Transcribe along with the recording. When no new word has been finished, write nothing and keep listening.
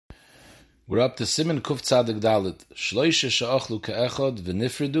We're up to Siman Kuf Tzadik Dalet. Shloisha she'achlu ke'echad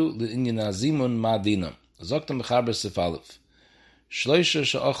v'nifredu le'inyan hazimun ma'adinam. Zokta mechaber Sif Aleph. Shloisha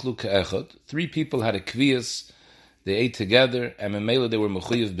she'achlu ke'echad. 3 people had a kviyas. They ate together, and memela they were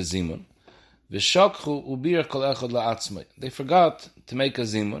mechuyev bezimun. V'shakchu ubir kol echad la'atzmai. They forgot to make a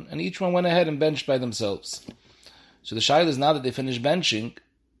zimun, and each one went ahead and benched by themselves. So the shaila is now that they finished benching,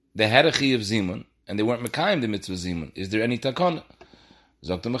 they had a chiyav zimun, and they weren't mekayim the mitzvah zimun. Is there any takana?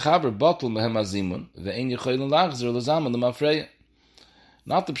 Zokta mechaber batul mehem hazimun ve'en yechoylin lachzer lezaman lemafreya.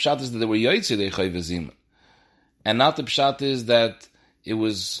 Not the pshat is that they were yoytze they chayv zimun, and not the pshat is that it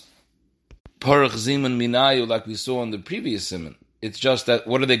was parach zimun minayu like we saw in the previous siman. It's just that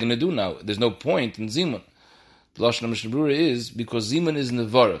what are they going to do now? There's no point in zimun. The lashon Mishnah Berurah is because zimun is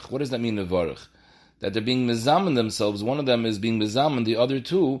nevarach. What does that mean nevarach? That they're being mezaman themselves. One of them is being mezaman. The other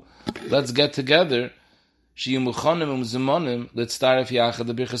two, let's get together. They already benched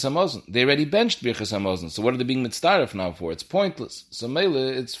birchas hamazon. So what are they being mitzdaref now for? It's pointless. So mele,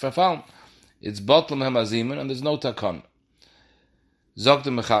 it's fafal. It's botlam hamazimun, and there's no takon.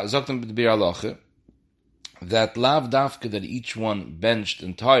 Zoktem b'bir halacha that lav dafka that each one benched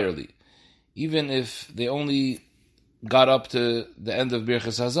entirely, even if they only got up to the end of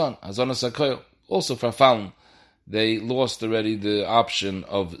birchas hazon hasakoil, also fafal, they lost already the option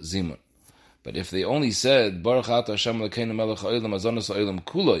of zimun. But if they only said Baruch Ata Hashem Elokeinu Melech Haolam Hazonos Haolam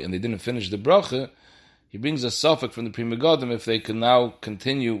Kuloi and they didn't finish the bracha, he brings a suffix from the Pri Megadim if they can now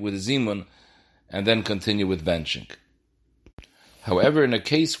continue with zimun and then continue with benching. However, in a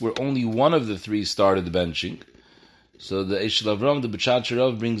case where only one of the 3 started the benching, so the Eshel Avram, the B'chat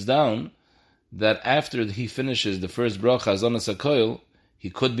Shirav, brings down that after he finishes the first bracha Hazonos Hakoil, he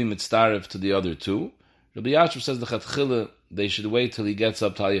could be mitztarev to the other 2. Rabbi Yashiv says the Chatchila they should wait till he gets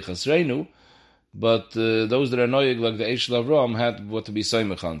up to Hayichas Reinu. But those that are noyeg like the Eshel Avram had what to be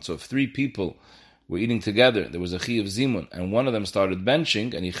soymechan. So if 3 people were eating together, there was a chi of zimun, and one of them started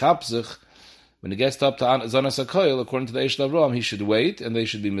benching, and he chapzich, when he gets up to Zanas HaKoil, according to the Eshel Avram, he should wait, and they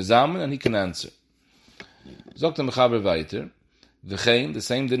should be mezamen, and he can answer. Zokta mechaber weiter, v'chein, the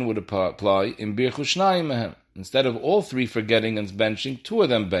same din would apply in birchu shnayim mehem. Instead of all 3 forgetting and benching, 2 of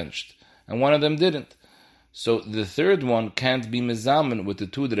them benched, and one of them didn't. So the third one can't be mezamen with the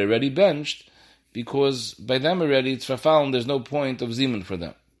 2 that already benched, because by them already it's fafal and there's no point of zimun for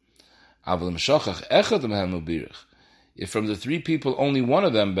them. If from the 3 people only one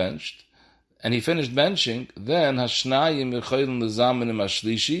of them benched, and he finished benching, then the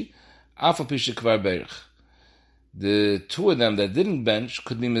 2 of them that didn't bench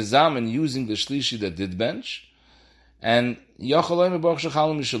could be mezamen using the shlishi that did bench, and he can answer Baruch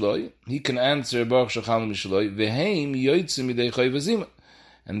Shechalom Mishaloi, v'heim yoytze midei chayv zimun.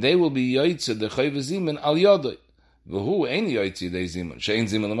 And they will be yoytze the chayv zimun al yodoi. V'hu ein yoytze dei zimun, she'ein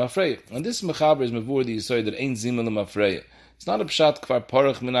zimun l'mafreya. And this mechaber is mevur the yisoy that ein zimun l'mafreya. It's not a pshat kvar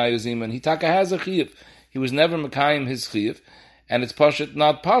porach minayu zimun. He taka has a chiyuv. He was never mekayim his chiyuv, and it's pashat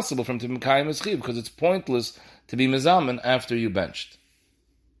not possible for him to mekayim his chiyuv because it's pointless to be mezamen after you benched.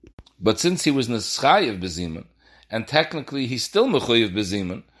 But since he was neschayev bezimun, and technically he's still mechuyev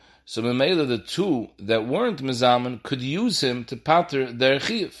bezimun, so memela the 2 that weren't mezamen could use him to pater their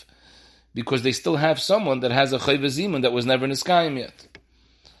chiyuv, because they still have someone that has a chayv zimun that was never niskayim yet.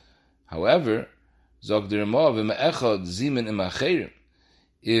 However, zog der Ramah v'me'echad zimun imacherim,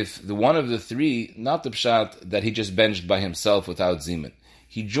 if the one of the 3, not the pshat that he just benched by himself without zimun,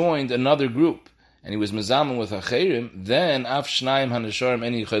 he joined another group and he was mezamen with acherim, then af shnayim hanesharim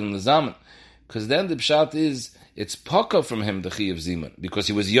eni yichayim lezamen, because then the pshat is it's paka from him the chi of zimun, because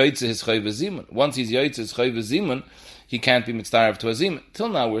he was yoytze his chayv zimun. Once he's yoytze his chayv zimun, he can't be mitzdaref to a zimun. Till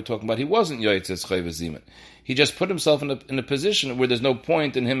now we're talking about he wasn't yoytze his chayv zimun. He just put himself in a position where there's no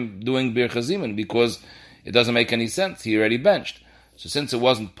point in him doing bircha zimun because it doesn't make any sense. He already benched. So since it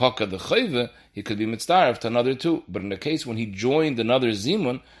wasn't paka the chayv, he could be mitzdaref to another 2. But in the case when he joined another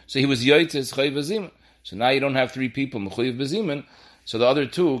zimun, so he was yoytze his chayv zimun. So now you don't have 3 people mechuyev bezimun. So the other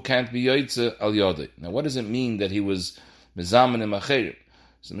 2 can't be yoytze al yodei. Now what does it mean that he was mezamen im acherim?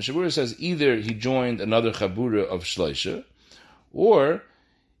 So Mishnah Berurah says either he joined another chabura of shloisha, or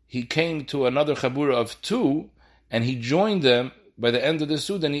he came to another chabura of 2, and he joined them by the end of the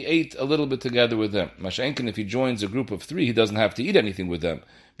Suda, and he ate a little bit together with them. Mashenkin, if he joins a group of 3, he doesn't have to eat anything with them,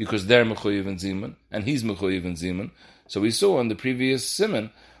 because they're mechuyev in zimun, and he's mechuyev in zimun. So we saw in the previous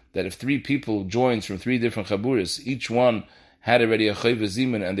siman that if 3 people joins from 3 different chaburas, each one had already a chayv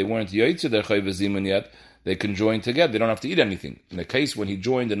zimun and they weren't yoytze their chayv zimun yet, they can join together. They don't have to eat anything. In the case when he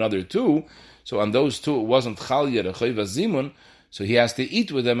joined another 2, so on those 2 it wasn't chal yet a chayv zimun, so he has to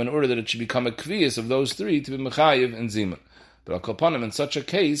eat with them in order that it should become a kviyas of those 3 to be mechayev and zimun. But al kolpanim, in such a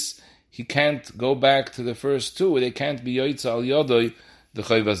case, he can't go back to the first two. They can't be yoytze al yodoi the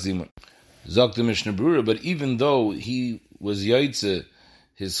chayv hazimun. Zok the Mishnah Berurah, but even though he was yoytze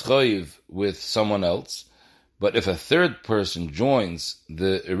his chayv with someone else, but if a third person joins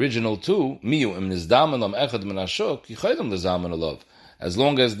the original two, miyu im nizdamen lam echad min hashuk, yichaydim lezamen alav. As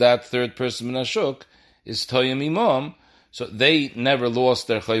long as that third person min hashuk is toyim imam, so they never lost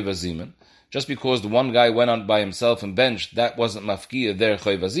their chayv hazimun. Just because the one guy went on by himself and benched, that wasn't mafkiya their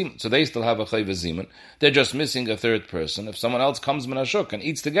chayv hazimun. So they still have a chayv hazimun. They're just missing a third person. If someone else comes min hashuk and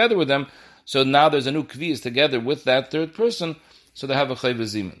eats together with them, so now there's a new kviyas together with that third person, so they have a chayv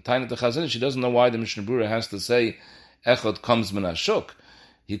hazimun. Tainat the Chazon, she doesn't know why the Mishnah Berurah has to say echad comes min hashuk.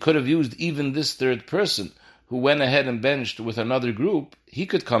 He could have used even this third person who went ahead and benched with another group. He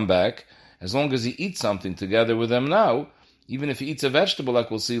could come back as long as he eats something together with them now, even if he eats a vegetable like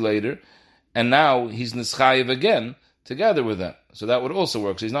we'll see later, and now he's nischayev again together with them. So that would also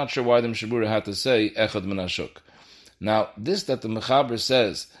work. So he's not sure why the Mishnah Berurah had to say echad min hashuk. Now, this that the Mechaber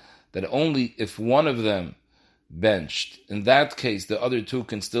says, that only if one of them benched, in that case the other two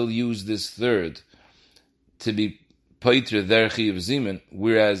can still use this third to be paiter their chiyuv zimun,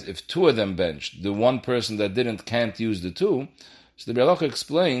 whereas if two of them benched, the one person that didn't can't use the two. So the Bialacha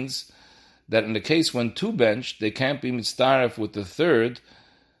explains that in the case when two benched, they can't be mitzaref with the third,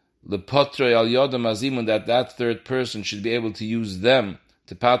 lepotre al yodam azimun, that third person should be able to use them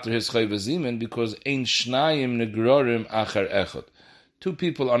to pater his chayv hazimun, because ein shnayim negrorim achar echad. Two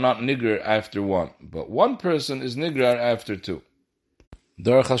people are not nigger after one, but one person is nigger after two. The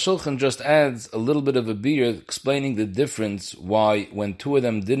Aruch HaShulchan just adds a little bit of a beer explaining the difference why when two of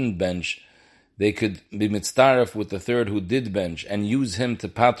them didn't bench, they could be mitzaref with the third who did bench and use him to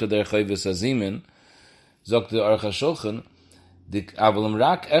pater their chayvus hazimun. Zok the Aruch HaShulchan, the avalim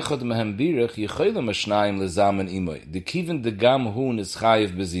rak echad mehem birach yichaylim ashnayim lezamen imoy. The kivin de gam hun is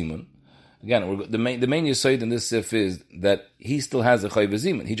chayiv bezimun. Again, the main yesod in this sif is that he still has a chayv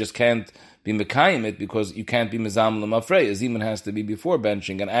hazimun. He just can't be mekayim it because you can't be mezam l'mafrei. A zimun has to be before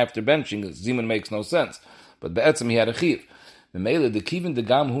benching, and after benching, zimun makes no sense. But be'etzem he had a chiv. Memele the kivin de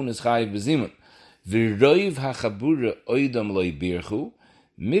gam hun is chayiv bezimun. V'roiv hachabura oidam loy birchu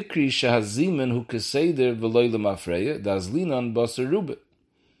mikri shahazimun hu keseder v'loy l'mafrei dazlinan basar rubet.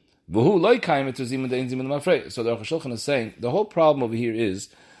 V'hu loy kayim it to zimun de'in zimun l'mafrei. So the Aruch HaShulchan is saying the whole problem over here is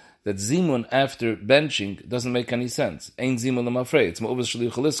that zimun after benching doesn't make any sense. Ein zimun l'mafrei. It's ma'uvas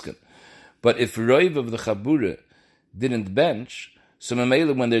shaliach chaliskin. But if roiv of the chabura didn't bench, so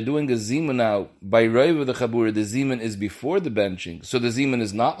memela when they're doing a zimun now, by roiv of the chabura, the zimun is before the benching. So the zimun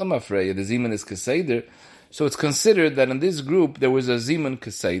is not l'mafrei, the zimun is keseder. So it's considered that in this group there was a zimun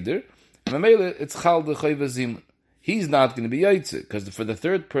keseder. Memela it's chal the chayv zimun. He's not going to be yaitze, because for the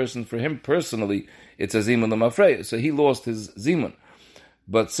third person, for him personally, it's a zimun l'mafrei. So he lost his zimun.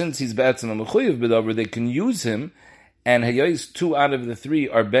 But since he's be'etzem a mechuyev b'davar, they can use him, and hayos 2 out of the 3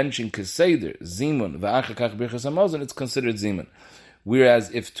 are benching keseder, zimun, v'achakach birchas hamazon, it's considered zimun.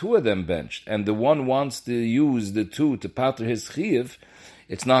 Whereas if 2 of them benched, and the one wants to use the 2 to pater his chiyuv,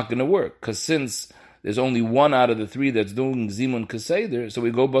 it's not going to work, because since there's only 1 out of the 3 that's doing zimun keseder, so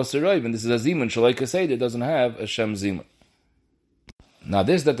we go basarayv, and this is a zimun, shalai keseder, doesn't have a shem zimun. Now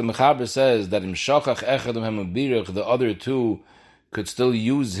this that the Mechaber says, that im shachach echad hem birach, the other 2 could still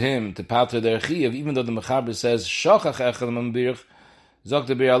use him to pater their chiyuv, even though the Mechaber says shachach echad membirch, zok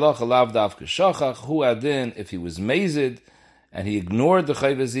the bir halacha lav davka shachach hu adin, if he was mazed and he ignored the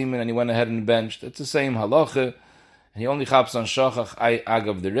chayv hazimun and he went ahead and benched, it's the same halacha, and he only chaps on shachach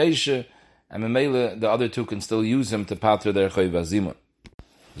agav the reisha, and memela the other 2 can still use him to pater their chayv hazimun.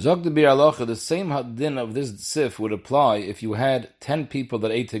 Zok the bir halacha, the same din of this sif would apply if you had 10 people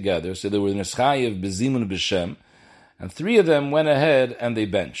that ate together, so they were neschayev bezimun b'shem, and 3 of them went ahead and they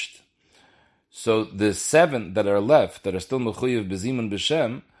benched. So the 7 that are left, that are still mechuyev bezimun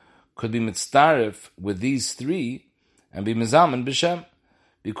b'shem, could be mitzaref with these 3 and be mezamen b'shem,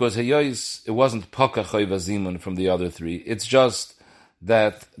 because it wasn't paka chayv zimun from the other 3. It's just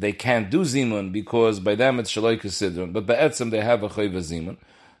that they can't do zimun because by them it's shaloi kesidron, but be'etzem they have a chayv zimun.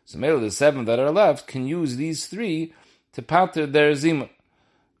 So maybe the 7 that are left can use these 3 to pater their zimun.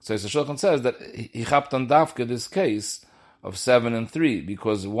 So Shulchan says that he chapped on dafka this case of 7 and 3,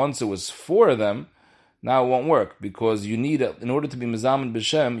 because once it was 4 of them, now it won't work, because you need, in order to be mezamen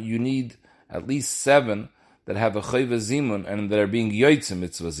b'shem, you need at least 7 that have a chayva zimun and that are being yoytzim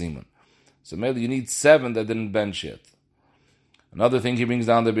mitzvah zimun. So maybe you need 7 that didn't bench yet. Another thing he brings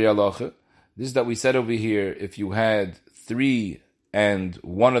down the bir halacha, this is that we said over here, if you had 3 and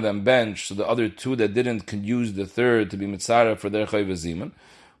 1 of them benched, so the other 2 that didn't can use the third to be mitzara for their chayva zimun.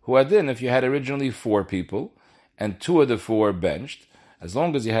 Who had then, if you had originally 4 people, and 2 of the 4 benched, As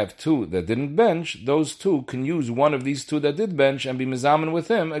long as you have two that didn't bench, those two can use one of these two that did bench and be mizamen with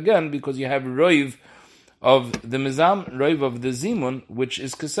him, again, because you have roiv of the roiv of the zimun, which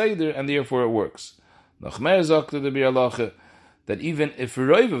is keseder, and therefore it works. Nachmer zakta the bi'alacha, that even if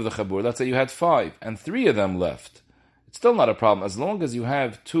roiv of the chabur, let's say you had 5, and 3 of them left, it's still not a problem. As long as you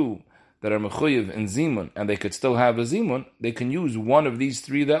have 2 that are mechuyev in zimun, and they could still have a zimun, they can use one of these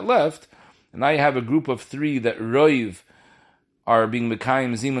 3 that left, and now you have a group of 3 that roiv are being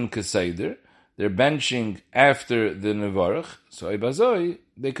mekayim zimun keseder. They're benching after the nevarach, so ibazoi,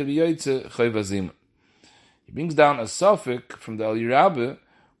 they could be yoytze chayv zimun. He brings down a suffix from the Aliyah Rabbah.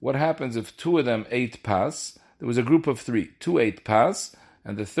 What happens if 2 of them ate pas? There was a group of 3. 2 ate pas,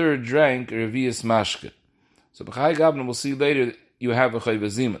 and the third drank revius mashke. So b'chai gabna, we'll see later, you have a chayv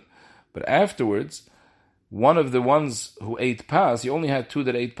zimun. But afterwards, one of the ones who ate pas, you only had 2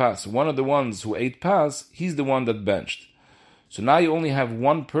 that ate pas. One of the ones who ate pas, he's the one that benched. So now you only have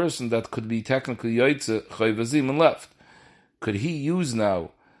one person that could be technically yoytze chayv zimun left. Could he use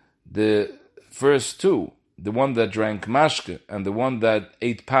now the first 2, the one that drank mashke and the one that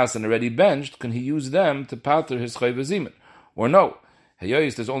ate pas and already benched, can he use them to pater his chayv zimun? Or no?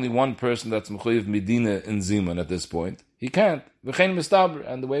 Heyoyis, there's only one person that's mechuyev medina in zimun at this point. He can't. V'chein mistaber.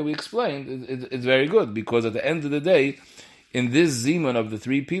 And the way we explained, it's very good, because at the end of the day, in this zimun of the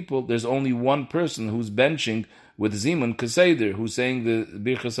 3 people, there's only one person who's benching with zimun keseder, who's saying the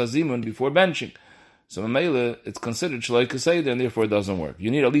birchas hazimun before benching. So Mamela, it's considered shalai keseder, and therefore it doesn't work.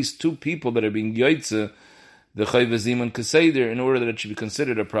 You need at least 2 people that are being yoytze the chayv zimun keseder in order that it should be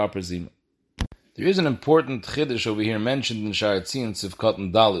considered a proper zimun. There is an important chiddush over here mentioned in Sha'ar Tzin Sivkot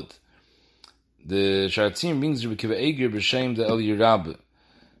and Dalit. The Sha'ar Tzin brings Rebbe Akiva Eiger b'shem the Aliyah Rabbah.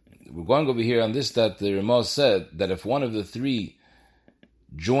 We're going over here on this, that the Ramah said that if one of the 3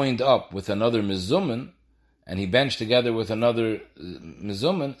 joined up with another mizuman, and he benched together with another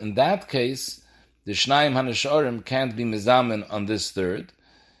mizuman, in that case, the Shnayim Hanasharim can't be mizamen on this third,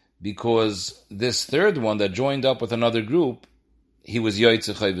 because this third one that joined up with another group, he was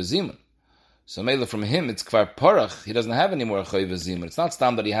yoytze chayv zimun. So Mela, from him, it's kvar parach, he doesn't have any more chayv zimun. It's not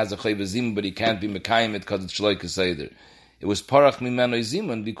stam that he has a chayv zimun, but he can't be mekayim it because it's shloi keseder. It was parach mimeno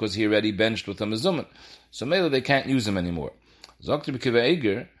zimun because he already benched with a mizuman. So Mela, they can't use him anymore. Zok Rebbe Akiva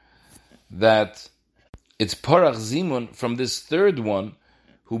Eiger that it's parach zimun from this third one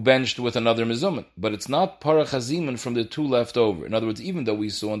who benched with another mizuman, but it's not parach hazimun from the 2 left over. In other words, even though we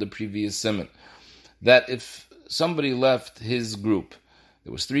saw in the previous siman that if somebody left his group,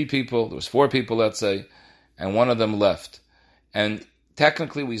 there was 3 people, there was 4 people, let's say, and one of them left, and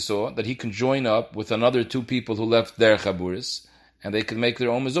technically we saw that he can join up with another 2 people who left their chaburis, and they can make their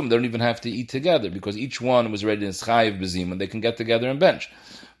own mizum. They don't even have to eat together, because each one was ready in chayiv b'zimun, and they can get together and bench.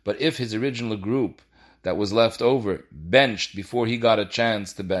 But if his original group that was left over benched before he got a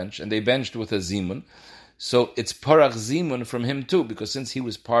chance to bench, and they benched with a zimun, so it's parach zimun from him too, because since he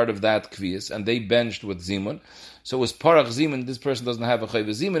was part of that kviyas, and they benched with zimun, so it was parach zimun, this person doesn't have a chayv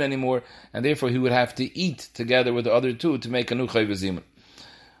zimun anymore, and therefore he would have to eat together with the other 2 to make a new chayv zimun.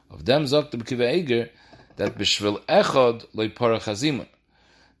 Of them zok Rebbe Akiva Eiger that b'shvil echad loy parach hazimun.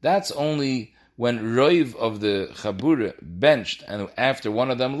 That's only when roiv of the chabura benched, and after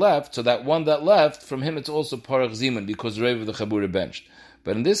one of them left, so that one that left, from him it's also parach zimun, because roiv of the chabura benched.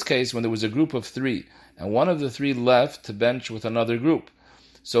 But in this case, when there was a group of 3, and one of the 3 left to bench with another group,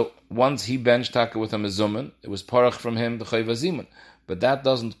 so once he benched taka with a mezuman, it was parach from him, the chayv zimun. But that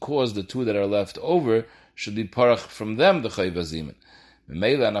doesn't cause the 2 that are left over should be parach from them, the chayv zimun.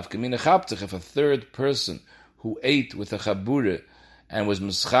 If a third person who ate with a chabura and was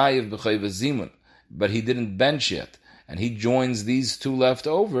mischayiv b'chayv zimun, but he didn't bench yet, and he joins these 2 left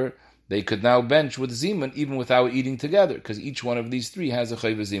over, they could now bench with zimun even without eating together, because each one of these 3 has a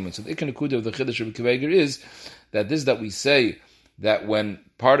chayv zimun. So the ikon nekuda of the chiddush of Rebbe Akiva Eiger is that this that we say that when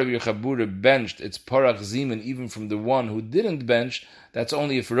part of your chabura benched, it's parach zimun even from the one who didn't bench, that's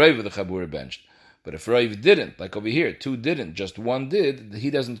only if roiv of the chabura benched. But if roiv didn't, like over here, 2 didn't, just 1 did, he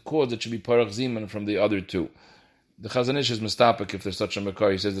doesn't cause it should be parach zimun from the other 2. The Chazon Ish is mistapik if there's such a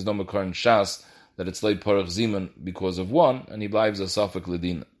makar. He says there's no makar in Shas that it's late parach zimun because of 1, and he blives a safek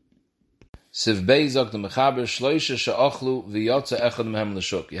ledina. Siv Bey zok the mechaber shloisha she'achlu v'yotza echad mehem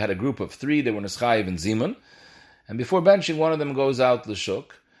l'shuk. You had a group of 3, they were neschayiv in zimun, and before benching, one of them goes out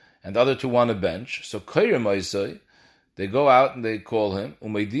l'shuk, and the other 2 want to bench. So koyre moisei, they go out and they call him,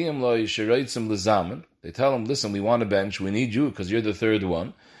 umeidiyim lo yishiroitzim l'zamen. They tell him, listen, we want to bench, we need you because you're the third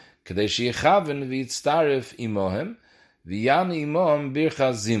one. Kadei sheyechaven v'yitztaref imohem v'yani imohem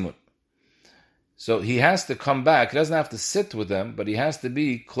bircha zimun. So he has to come back. He doesn't have to sit with them, but he has to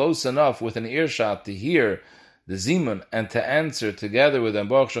be close enough with an earshot to hear the zimun and to answer together with them,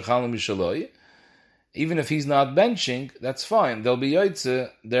 Baruch Shechalom Mishaloi, even if he's not benching, that's fine. They'll be Yaitze,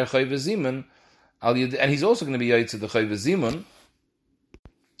 their Chayv Zimun, and he's also going to be Yaitze, the Chayv Zimun,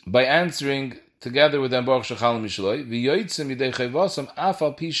 by answering together with them, Baruch Shechalom Mishaloi, V'yoitzim Yidei Chayvasam,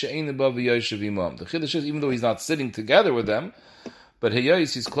 Afal Pi She'ein Ba V'yoshev Imam. The Chiddush is, even though he's not sitting together with them, but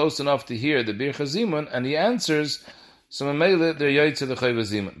he's close enough to hear the Bircha Zimun, and he answers, so Mamele, they're Yaitze, the Chayv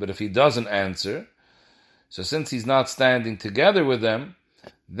Zimun. But if he doesn't answer, so since he's not standing together with them,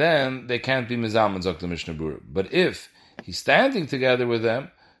 then they can't be Mizaman, Zok the Mishnah Berurah. But if he's standing together with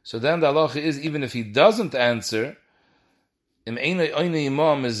them, so then the halacha is, even if he doesn't answer, and they're going to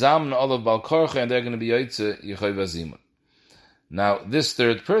be Yaitze Yechayv Zimun. Now, this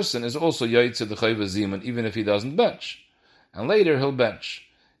third person is also Yaitze the Chayv Zimun, even if he doesn't bench. And later he'll bench.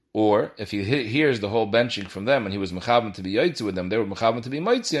 Or, if he hears the whole benching from them, and he was Mechavan to be Yaitze with them, they were Mechavan to be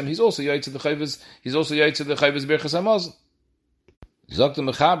Maitzim, he's also Yaitze the Chayv Birchas Hamazon. Zok the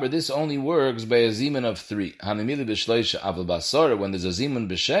Mechaber, this only works by a Zimun of 3. Hanamili b'shleisha aval basara, when there's a Zimun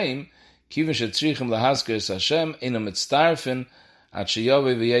b'shem, kivin shetzrichim lahaskes Hashem, enam mitztarfin, at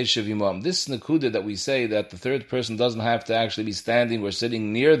sheyove v'yeshev imam. This nekuda that we say that the third person doesn't have to actually be standing or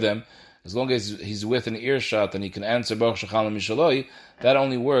sitting near them, as long as he's within earshot and he can answer Baruch Shechalom Mishaloi, that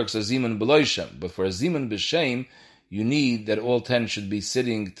only works as Zimun b'loishem. But for a Zimun b'shem, you need that all 10 should be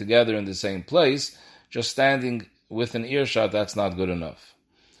sitting together in the same place. Just standing with an earshot, that's not good enough.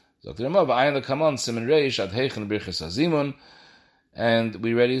 And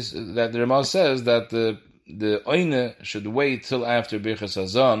we ready that the Ramah says that the oine should wait till after Birchas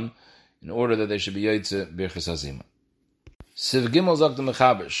Hazon in order that they should be Yaitze Birchas Hazimon. Siv Gimel sagt the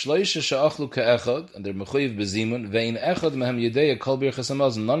Mechaber, Shloisha she'achlu ke'echad, and they're mechuyev bezimun, ve'in echad mehem yedeya kol Birchas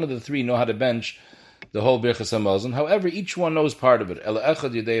Hamazon. None of the 3 know how to bench the whole Birchas Hamazon. However, each one knows part of it. Ela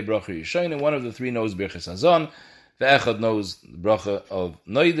echad yedeya bracha yishayin, and one of the 3 knows Birchas Hazon. Ve'echad knows the bracha of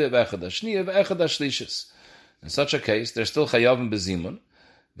noide, ve'echad hashniya, ve'echad hashlishis. In such a case, they're still chayavim bezimun.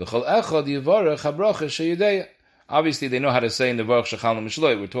 V'chol echad yivarech habracha sheyedeya. Obviously, they know how to say in the Baruch Shechalom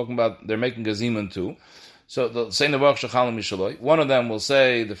Mishaloi. We're talking about they're making a zimun too. So they'll say in the Baruch Shechalom Mishaloi. One of them will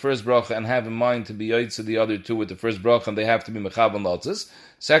say the first bracha and have in mind to be yaitze the other 2 with the first bracha, and they have to be mechavan lotzes.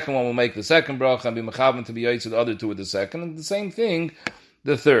 Second one will make the second bracha and be mechavan to be yaitze the other 2 with the second, and the same thing,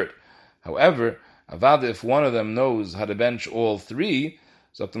 the third. However, avada, if one of them knows how to bench all 3,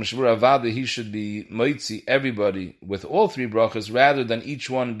 so avada, he should be moitzi everybody with all 3 brachas rather than each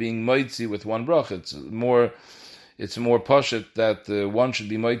one being moitzi with one bracha. It's more poshut that one should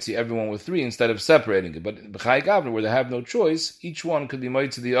be moitzi everyone with 3 instead of separating it. But b'chai gavna, where they have no choice, each one could be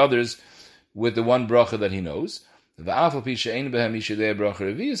moitzi the others with the one bracha that he knows. Even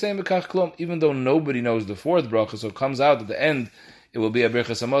though nobody knows the 4th bracha, so it comes out at the end it will be a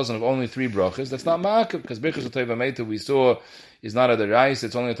Birchas Hamazon of only 3 brachas. That's not ma'akiv, because Birchas Otayva Meita we saw is not at the Rais,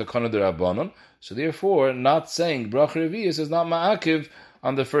 it's only at the Takana de Rabbanon. So therefore, not saying bracha Revi'is is not ma'akiv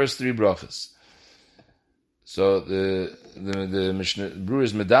on the first 3 brachas. So the Mishnah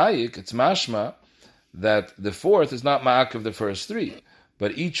Brewer's Medayik, it's mashma that the 4th is not ma'akiv the first 3,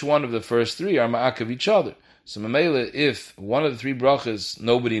 but each one of the first 3 are ma'akiv each other. So Mamela, if one of the 3 brachas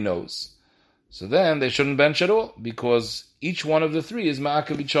nobody knows, so then they shouldn't bench at all, because each one of the 3 is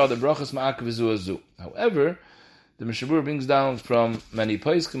ma'akiv each other. Brachas ma'akiv zu azu. However, the Mishnah Berurah brings down from many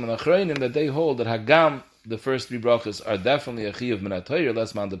poskim and achrayim that they hold that hagam, the first 3 brachas, are definitely a chiyuv min ha'torah,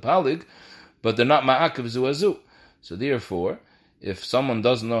 less man depalig, but they're not ma'akiv zu azu. So therefore, if someone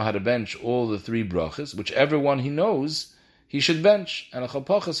doesn't know how to bench all the 3 brachas, whichever one he knows, he should bench. And a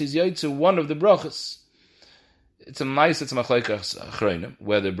chapachas, he's yaitzu one of the brachas. It's a machlekes achrayim,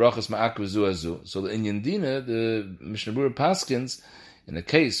 whether brachas ma'akiv zu azu. So in Yendina, the Mishnah Berurah paskins, in a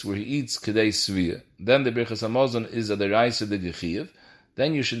case where he eats kedei sviyah, then the Birchas Hamazon is at the rais of the gechiv,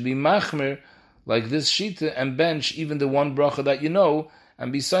 then you should be machmer like this shita and bench even the one bracha that you know,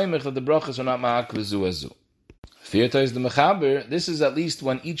 and be saimech that the brachas are not ma'akiv zu azu. Vierta is the mechaber. This is at least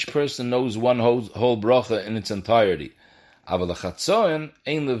when each person knows one whole bracha in its entirety.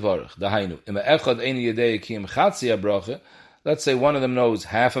 Let's say one of them knows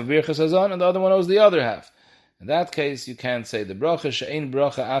half of Birchas Hazon and the other one knows the other half. In that case, you can't say the bracha she'ein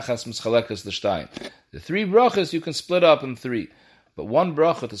bracha achas mischalekas l'shtayim. The 3 brachas you can split up in 3, but one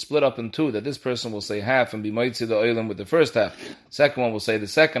bracha to split up in 2, that this person will say half and be moitzi the oilim with the first half. Second one will say the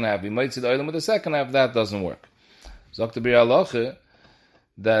second half, be moitzi the oilim with the second half. That doesn't work. Zok the Bir Halacha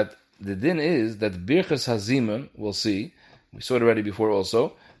that the din is that Birchas Hazimon, we'll see, we saw it already before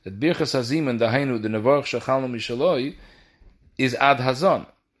also, that Birchas Hazimon, dahainu, the Nevarch Shechalom Mishaloi, is ad Hazon.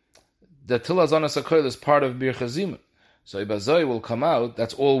 The Til Hazon HaSakoil is part of Birchas Hazimon. So Ibazoi will come out,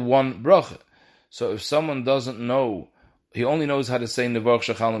 that's all one bracha. So if someone doesn't know, he only knows how to say Nevarch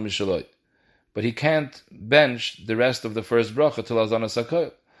Shechalim Mishaloi, but he can't bench the rest of the first bracha till Hazanas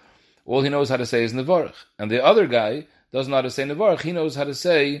HaKoil. All he knows how to say is Nevarch. And the other guy doesn't know how to say Nevarch, he knows how to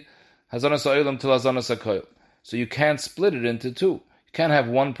say Hazanas HaOlam till Hazanas HaKoil. So you can't split it into two. You can't have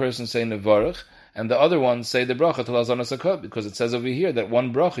one person say Nevarch, and the other one say the bracha till Hazanas HaKoil, because it says over here that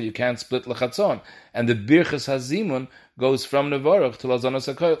one bracha you can't split L'chatzon. And the Birchas HaZimun goes from Nevarch till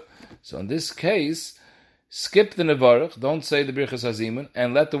Hazanas HaKoil. So in this case, skip the Nevarch, don't say the Birchas HaZimun,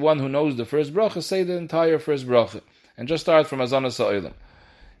 and let the one who knows the first bracha say the entire first bracha. And just start from Hazanas HaOlam.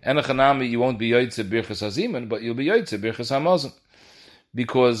 Enechanami, you won't be Yoitze Birchas HaZimun, but you'll be Yoitze Birchas HaMazon.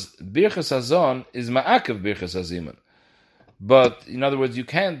 Because Birchas HaZon is Ma'akev Birchas HaZimun. But, in other words, you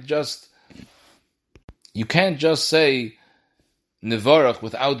can't just say Nevarach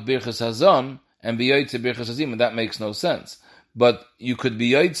without Birchas HaZon and be Yoitze Birchas HaZimun. That makes no sense. But you could be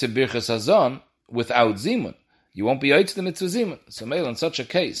Yoitze Birchas HaZon without Zimun. You won't be Yoitze the Mitzvah Zimun. So, in such a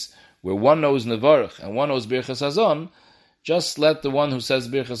case, where one knows Nevarach and one knows Birchas HaZon, just let the one who says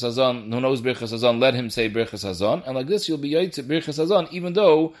Birchas HaZon, who knows Birchas HaZon, let him say Birchas HaZon, and like this you'll be Yoitze Birchas HaZon, even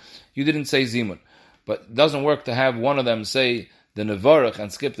though you didn't say Zimun. But it doesn't work to have one of them say the Nevarach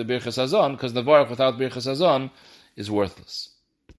and skip the Birchas HaZon, because Nevarach without Birchas HaZon is worthless.